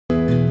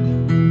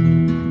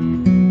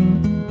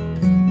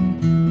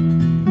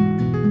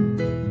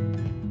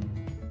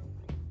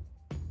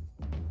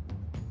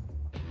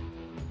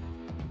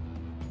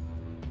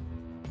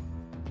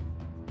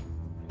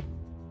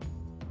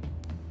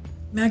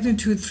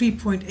Magnitude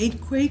 3.8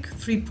 quake,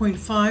 3.5,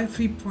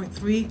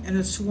 3.3, and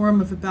a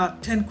swarm of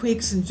about 10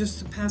 quakes in just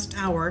the past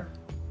hour.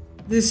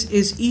 This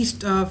is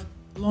east of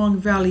Long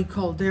Valley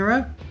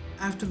Caldera,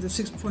 after the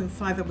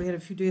 6.5 that we had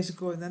a few days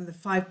ago, and then the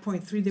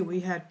 5.3 that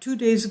we had 2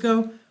 days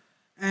ago.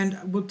 And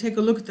we'll take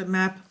a look at the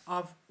map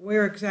of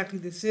where exactly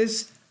this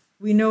is.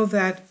 We know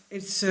that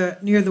it's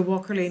near the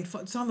Walker Lane.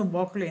 It's on the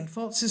Walker Lane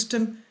fault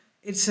system.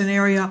 It's an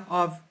area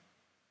of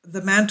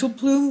the mantle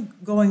plume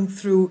going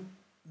through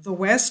the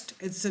west.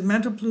 It's a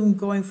mantle plume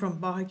going from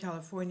Baja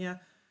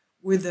California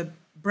with a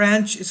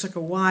branch. It's like a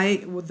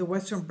Y with the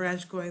western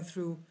branch going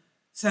through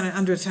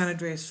under San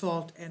Andreas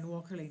Fault and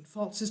Walker Lane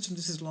fault system.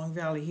 This is Long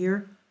Valley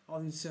here. All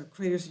these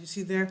craters that you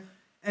see there.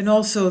 And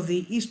also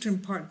the eastern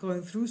part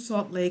going through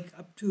Salt Lake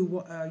up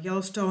to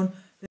Yellowstone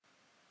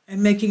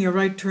and making a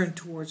right turn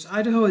towards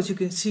Idaho. As you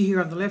can see here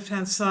on the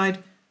left-hand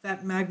side,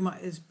 that magma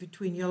is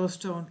between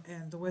Yellowstone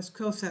and the west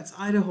coast. That's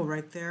Idaho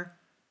right there,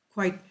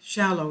 quite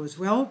shallow as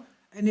well.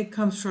 And it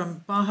comes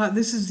from Baja.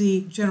 This is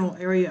the general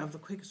area of the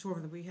quake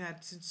storm that we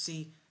had since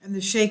and the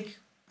shake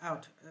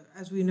out.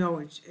 As we know,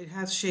 it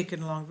has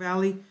shaken Long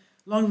Valley.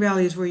 Long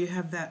Valley is where you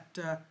have that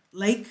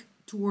lake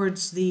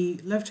towards the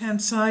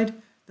left-hand side.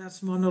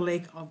 That's Mono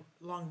Lake of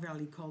Long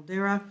Valley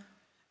Caldera.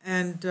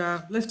 And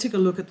let's take a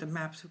look at the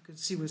map so we can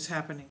see what's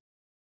happening.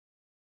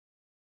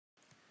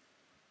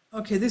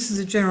 Okay, this is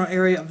the general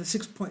area of the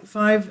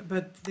 6.5,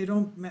 but they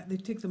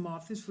take them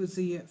off. This was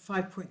the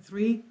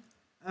 5.3.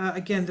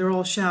 Again, they're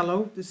all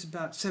shallow. This is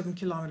about 7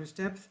 kilometers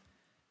depth.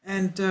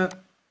 And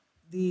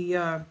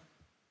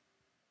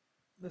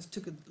let's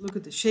take a look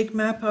at the shake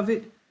map of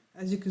it.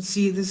 As you can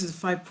see, this is a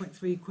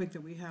 5.3 quake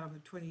that we had on the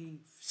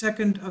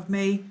 22nd of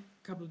May, a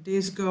couple of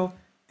days ago.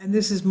 And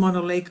this is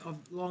Mono Lake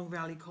of Long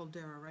Valley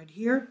Caldera right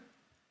here.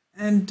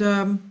 And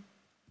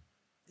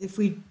if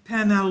we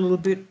pan out a little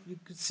bit, you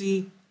can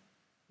see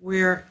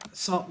where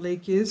Salt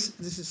Lake is.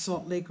 This is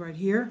Salt Lake right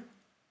here.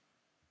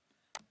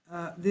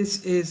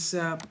 This is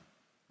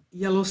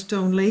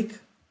Yellowstone Lake.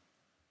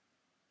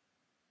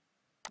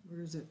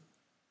 Where is it?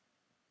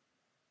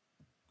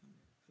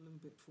 A little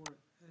bit forward.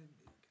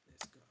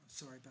 Let's go. I'm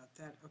sorry about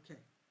that. Okay.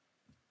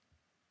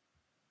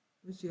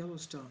 Where's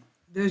Yellowstone?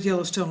 There's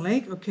Yellowstone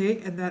Lake. Okay,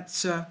 and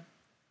that's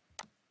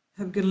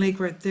Hebgen Lake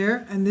right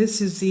there. And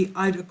this is the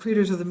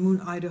craters of the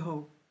Moon,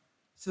 Idaho.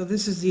 So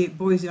this is the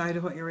Boise,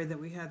 Idaho area that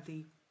we had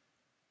the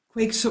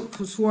quake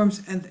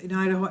swarms and in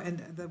Idaho,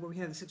 and where we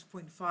had the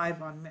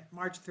 6.5 on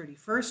March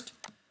 31st.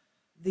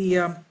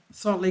 The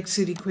Salt Lake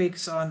City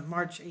quakes on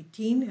March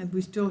 18, and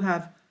we still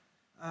have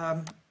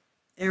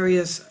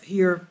areas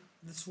here.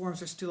 The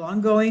swarms are still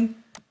ongoing.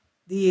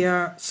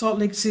 The Salt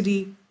Lake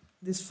City,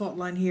 this fault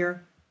line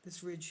here,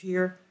 this ridge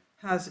here,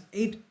 has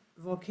 8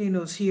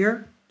 volcanoes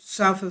here,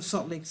 south of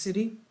Salt Lake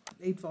City,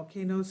 8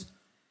 volcanoes,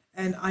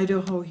 and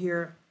Idaho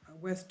here,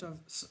 west of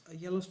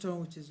Yellowstone,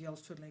 which is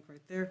Yellowstone Lake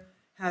right there,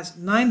 has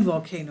 9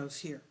 volcanoes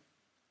here,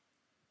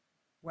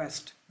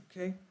 west,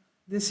 okay?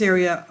 This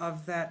area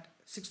of that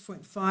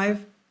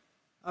 6.5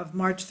 of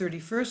March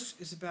 31st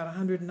is about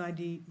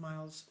 190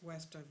 miles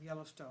west of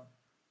Yellowstone.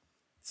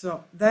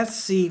 So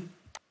that's the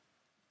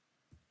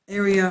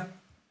area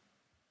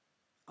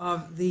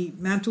of the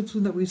mantle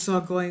plume that we saw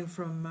going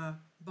from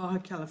Baja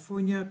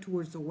California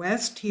towards the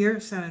west here,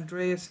 San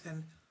Andreas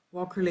and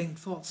Walker Lane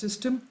fault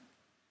system.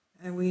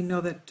 And we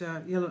know that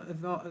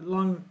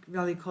Long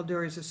Valley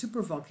Caldera is a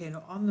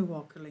supervolcano on the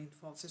Walker Lane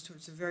fault system.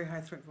 It's a very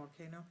high threat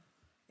volcano.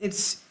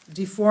 It's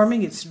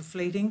deforming, it's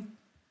inflating.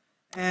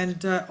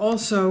 And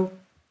also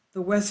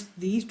the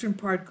eastern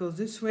part goes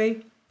this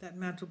way, that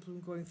mantle plume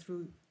going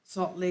through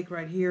Salt Lake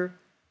right here,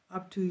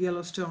 up to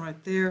Yellowstone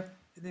right there,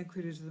 and then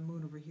craters of the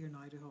Moon over here in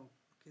Idaho.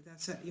 Okay,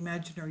 that's that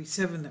imaginary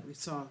 7 that we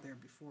saw there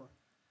before.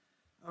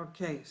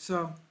 Okay,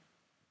 so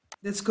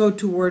let's go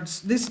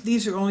towards this.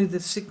 These are only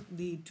above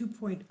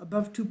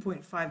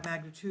 2.5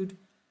 magnitude,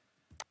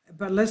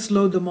 but let's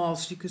load them all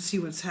so you can see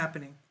what's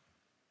happening.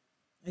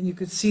 And you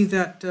can see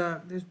that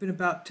there's been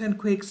about 10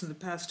 quakes in the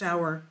past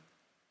hour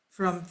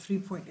from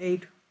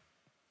 3.8,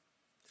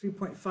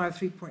 3.5,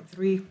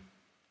 3.3.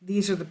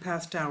 These are the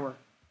past hour.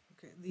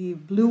 Okay, the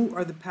blue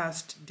are the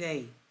past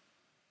day.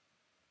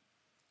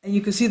 And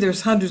you can see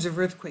there's hundreds of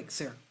earthquakes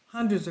there,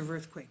 hundreds of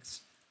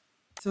earthquakes.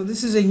 So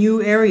this is a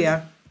new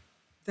area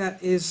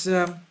that is,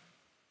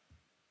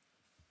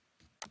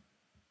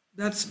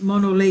 that's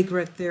Mono Lake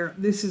right there.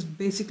 This is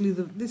basically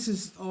this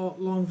is all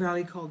Long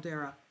Valley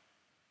Caldera.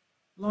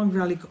 Long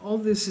Valley, all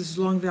this is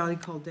Long Valley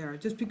Caldera.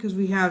 Just because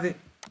we have it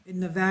in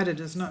Nevada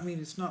does not mean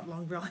it's not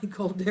Long Valley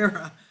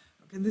Caldera.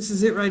 Okay, this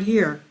is it right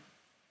here.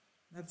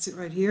 That's it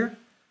right here.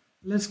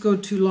 Let's go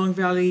to Long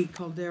Valley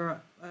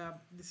Caldera.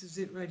 This is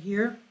it right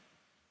here.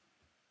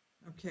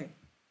 Okay,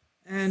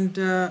 and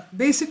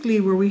basically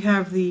where we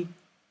have the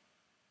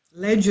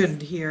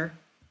legend here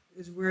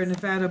is where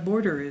Nevada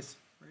border is,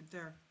 right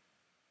there.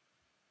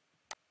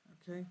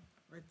 Okay,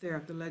 right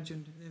there, the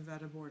legend,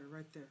 Nevada border,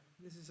 right there.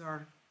 This is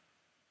our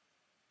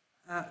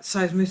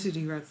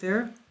seismicity right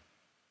there.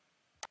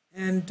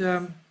 And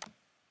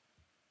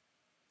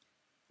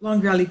Long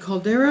Valley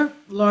Caldera,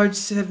 large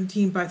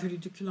 17 by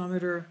 32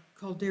 kilometer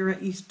caldera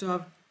east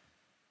of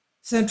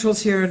Central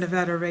Sierra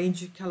Nevada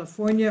Range,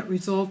 California,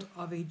 result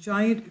of a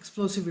giant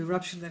explosive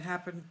eruption that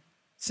happened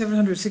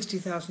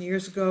 760,000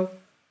 years ago,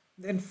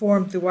 then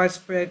formed the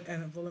widespread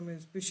and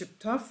voluminous Bishop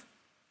Tuff.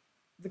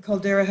 The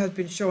caldera has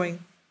been showing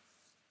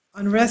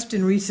unrest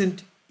in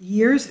recent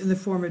years in the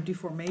form of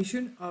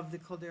deformation of the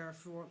caldera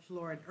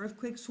floor and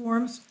earthquake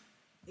swarms.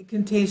 It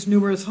contains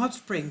numerous hot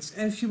springs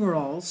and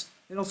fumaroles.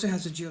 It also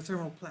has a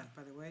geothermal plant,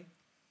 by the way.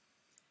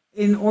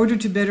 In order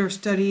to better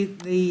study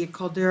the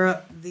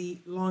caldera, the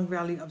Long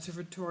Valley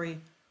Observatory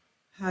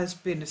has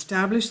been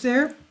established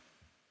there.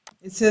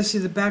 It says here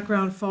the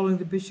background following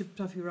the Bishop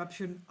Tuff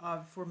eruption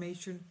of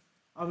formation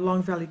of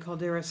Long Valley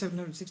Caldera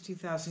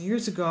 760,000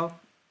 years ago.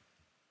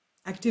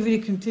 Activity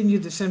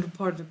continued the central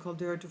part of the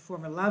caldera to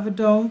form a lava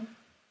dome.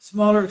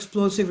 Smaller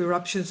explosive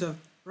eruptions of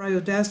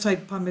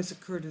rhyodacite pumice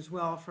occurred as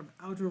well from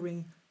outer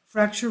ring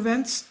fracture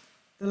vents.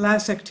 The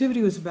last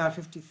activity was about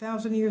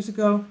 50,000 years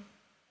ago.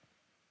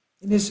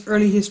 In its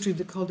early history,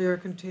 the caldera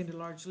contained a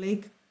large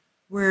lake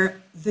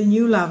where the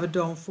new lava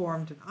dome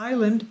formed an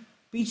island.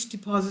 Beach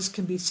deposits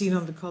can be seen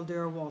on the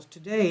caldera walls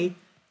today.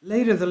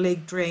 Later, the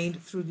lake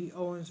drained through the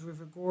Owens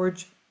River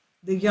Gorge.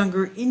 The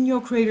younger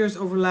Inyo craters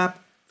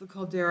overlap the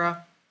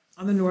caldera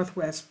on the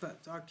northwest, but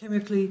are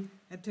chemically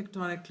and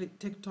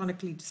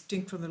tectonically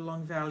distinct from the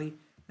Long Valley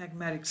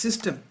magmatic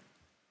system.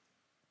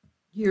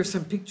 Here are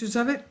some pictures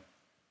of it.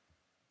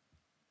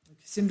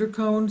 Cinder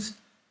cones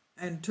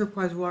and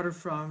turquoise water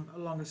from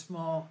along a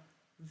small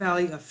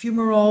valley of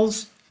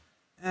fumaroles,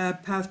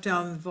 path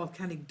down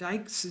volcanic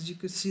dikes, as you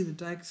can see the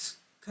dikes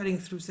cutting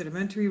through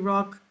sedimentary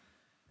rock,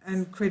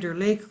 and Crater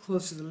Lake,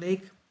 close to the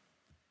lake,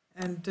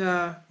 and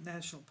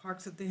national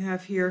parks that they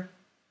have here.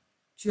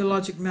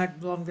 Geologic map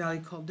Long Valley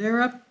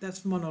Caldera,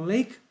 that's Mono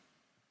Lake,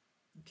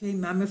 okay,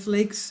 Mammoth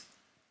Lakes,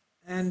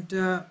 and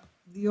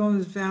the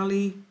Owens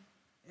Valley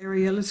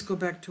area. Let's go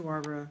back to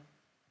our,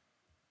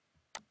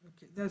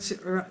 okay, that's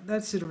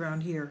it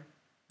around here.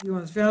 The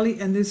Owens Valley,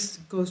 and this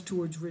goes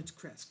towards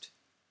Ridgecrest.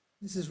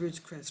 This is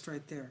Ridgecrest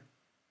right there.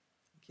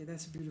 Okay,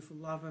 that's a beautiful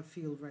lava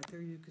field right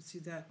there. You can see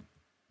that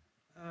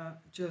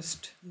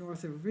just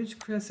north of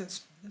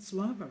Ridgecrest. That's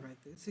lava right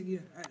there.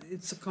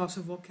 It's a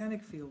colossal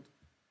volcanic field.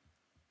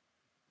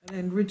 And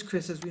then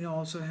Ridgecrest, as we know,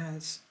 also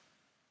has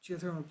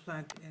geothermal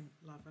plant in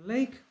Lava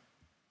Lake.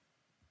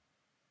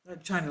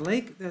 China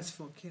Lake, that's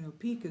Volcano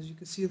Peak, as you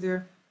can see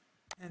there.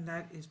 And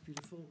that is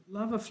beautiful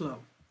lava flow.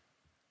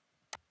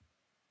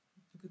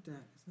 Look at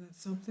that. Isn't that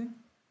something?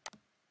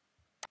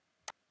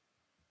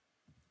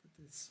 Look at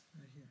this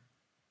right here.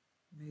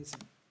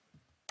 Amazing.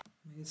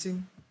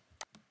 Amazing.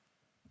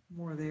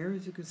 More there,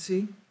 as you can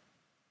see.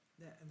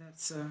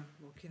 That's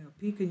Volcano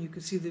Peak, and you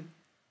can see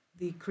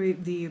the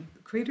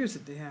craters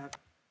that they have.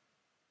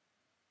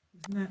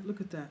 Isn't that? Look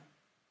at that.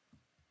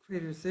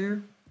 Craters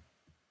there.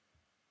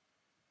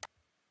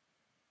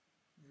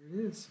 There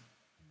it is.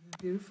 Isn't that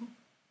beautiful?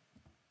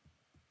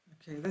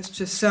 Okay, that's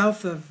just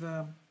south of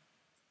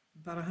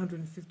about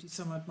 150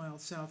 some odd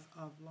miles south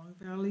of Long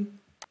Valley.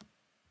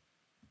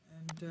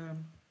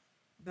 And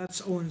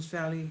that's Owens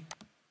Valley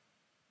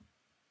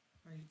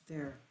right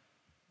there.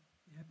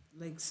 We have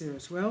lakes there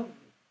as well,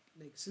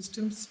 lake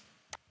systems.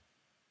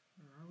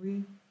 Where are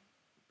we?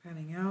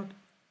 Panning out.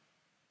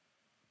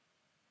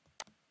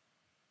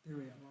 There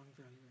we are, Long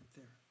Valley right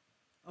there.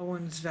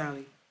 Owens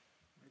Valley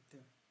right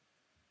there.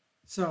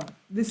 So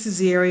this is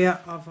the area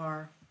of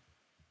our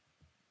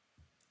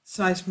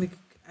seismic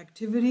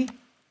activity.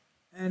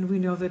 And we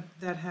know that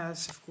that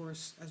has, of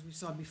course, as we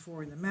saw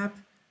before in the map,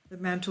 the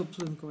mantle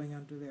plume going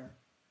under there.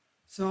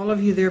 So all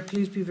of you there,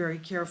 please be very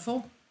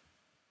careful.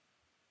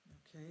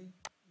 Okay,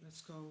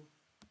 let's go.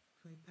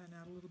 Can we pan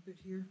out a little bit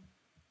here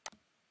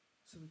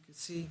so we can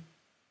see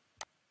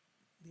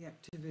the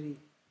activity?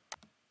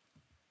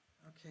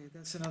 Okay,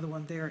 that's another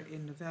one there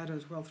in Nevada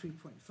as well,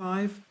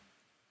 3.5,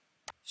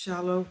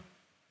 shallow.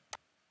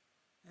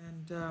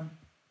 And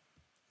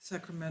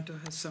Sacramento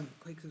has some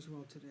quakes as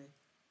well today.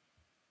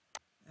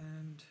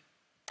 And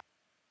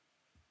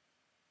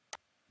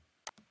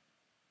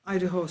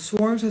Idaho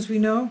swarms, as we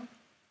know,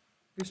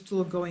 they're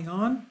still going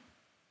on.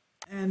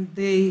 And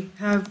they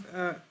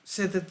have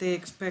said that they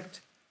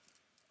expect,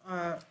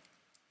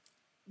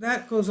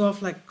 that goes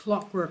off like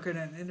clockwork, and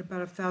in about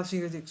 1,000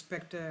 years they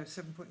expect a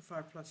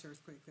 7.5 plus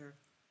earthquake there.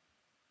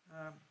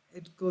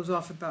 It goes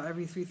off about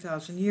every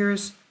 3,000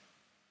 years.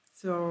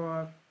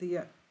 So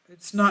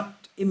it's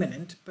not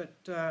imminent,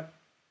 but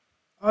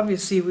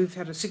obviously we've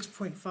had a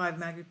 6.5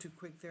 magnitude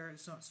quake there.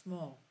 It's not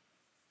small.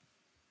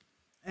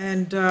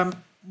 And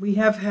we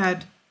have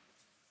had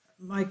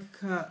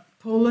Mike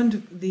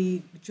Poland,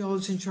 the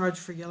geologist in charge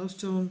for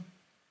Yellowstone,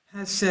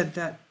 has said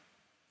that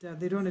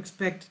they don't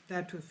expect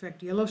that to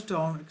affect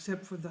Yellowstone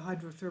except for the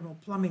hydrothermal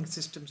plumbing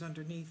systems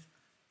underneath.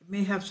 It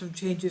may have some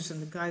changes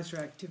in the geyser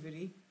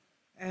activity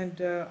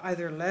and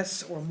either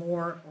less or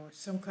more or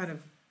some kind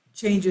of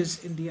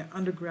changes in the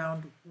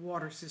underground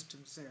water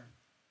systems there,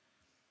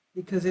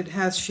 because it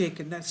has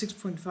shaken. That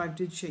 6.5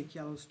 did shake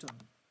Yellowstone.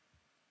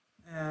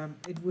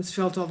 It was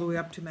felt all the way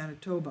up to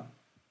Manitoba.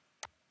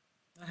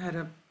 I had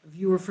a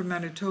viewer from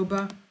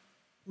Manitoba,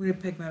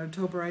 Winnipeg,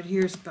 Manitoba right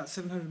here. It's about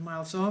 700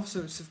 miles off,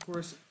 so it's of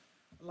course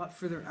a lot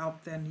further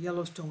out than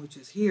Yellowstone, which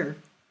is here.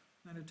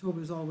 Manitoba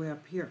is all the way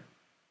up here.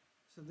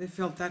 So they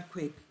felt that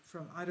quake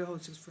from Idaho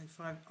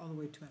 6.5 all the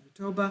way to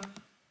Manitoba.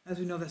 As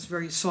we know, that's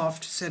very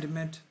soft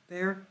sediment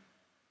there,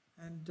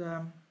 and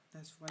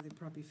that's why they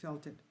probably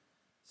felt it.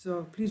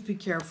 So please be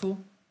careful.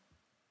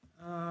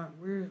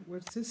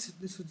 What's this?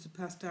 This was the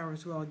past hour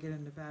as well, again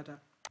in Nevada.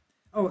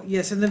 Oh,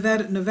 yes, and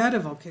Nevada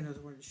volcanoes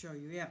I wanted to show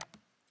you, yeah.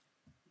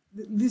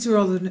 These are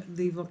all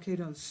the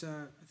volcanoes.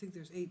 I think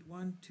there's 8,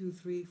 1, 2,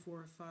 3,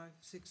 4, 5,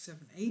 6,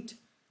 7, 8.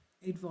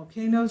 8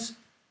 volcanoes.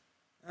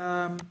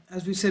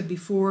 As we said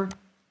before,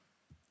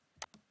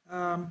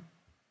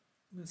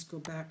 let's go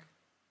back.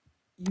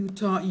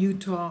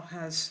 Utah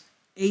has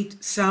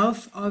 8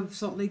 south of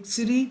Salt Lake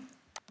City,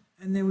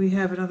 and then we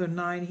have another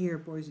 9 here,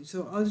 Boise.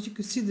 So as you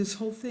can see, this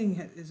whole thing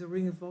is a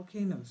ring of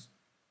volcanoes,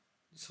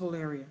 this whole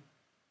area.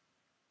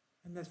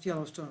 And that's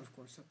Yellowstone, of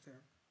course, up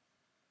there.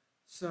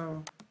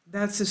 So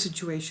that's the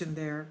situation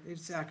there.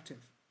 It's active.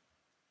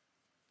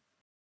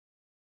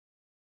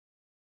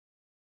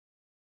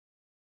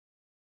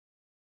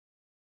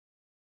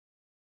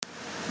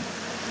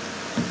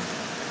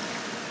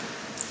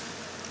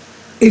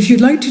 If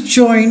you'd like to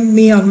join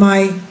me on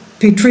my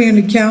Patreon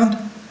account,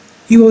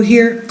 you will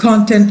hear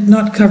content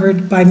not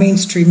covered by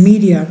mainstream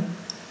media.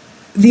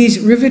 These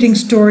riveting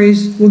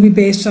stories will be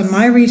based on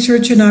my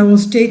research, and I will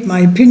state my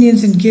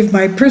opinions and give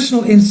my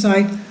personal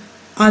insight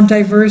on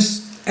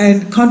diverse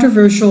and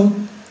controversial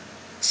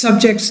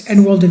subjects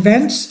and world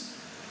events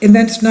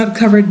not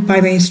covered by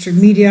mainstream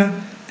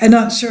media, and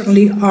not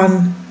supported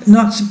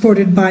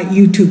by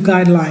YouTube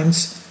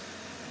guidelines.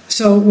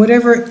 So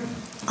whatever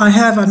I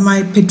have on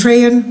my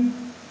Patreon,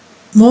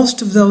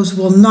 most of those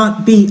will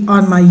not be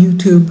on my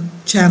YouTube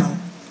channel.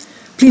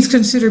 Please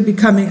consider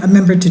becoming a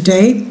member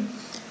today.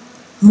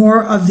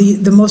 More of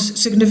the most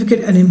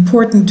significant and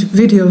important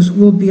videos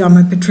will be on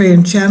my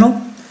Patreon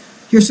channel.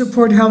 Your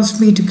support helps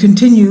me to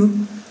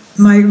continue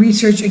my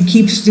research and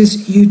keeps this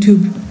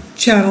YouTube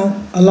channel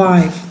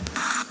alive.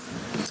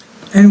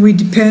 And we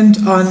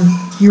depend on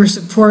your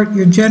support,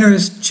 your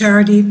generous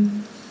charity,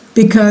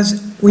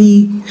 because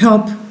we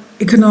help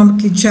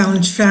economically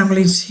challenged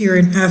families here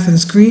in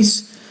Athens,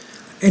 Greece,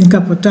 in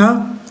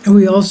Kapota, and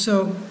we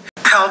also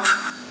help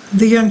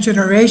the young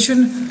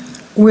generation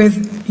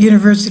with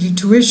university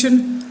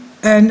tuition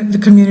and the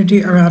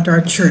community around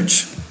our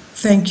church.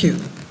 Thank you.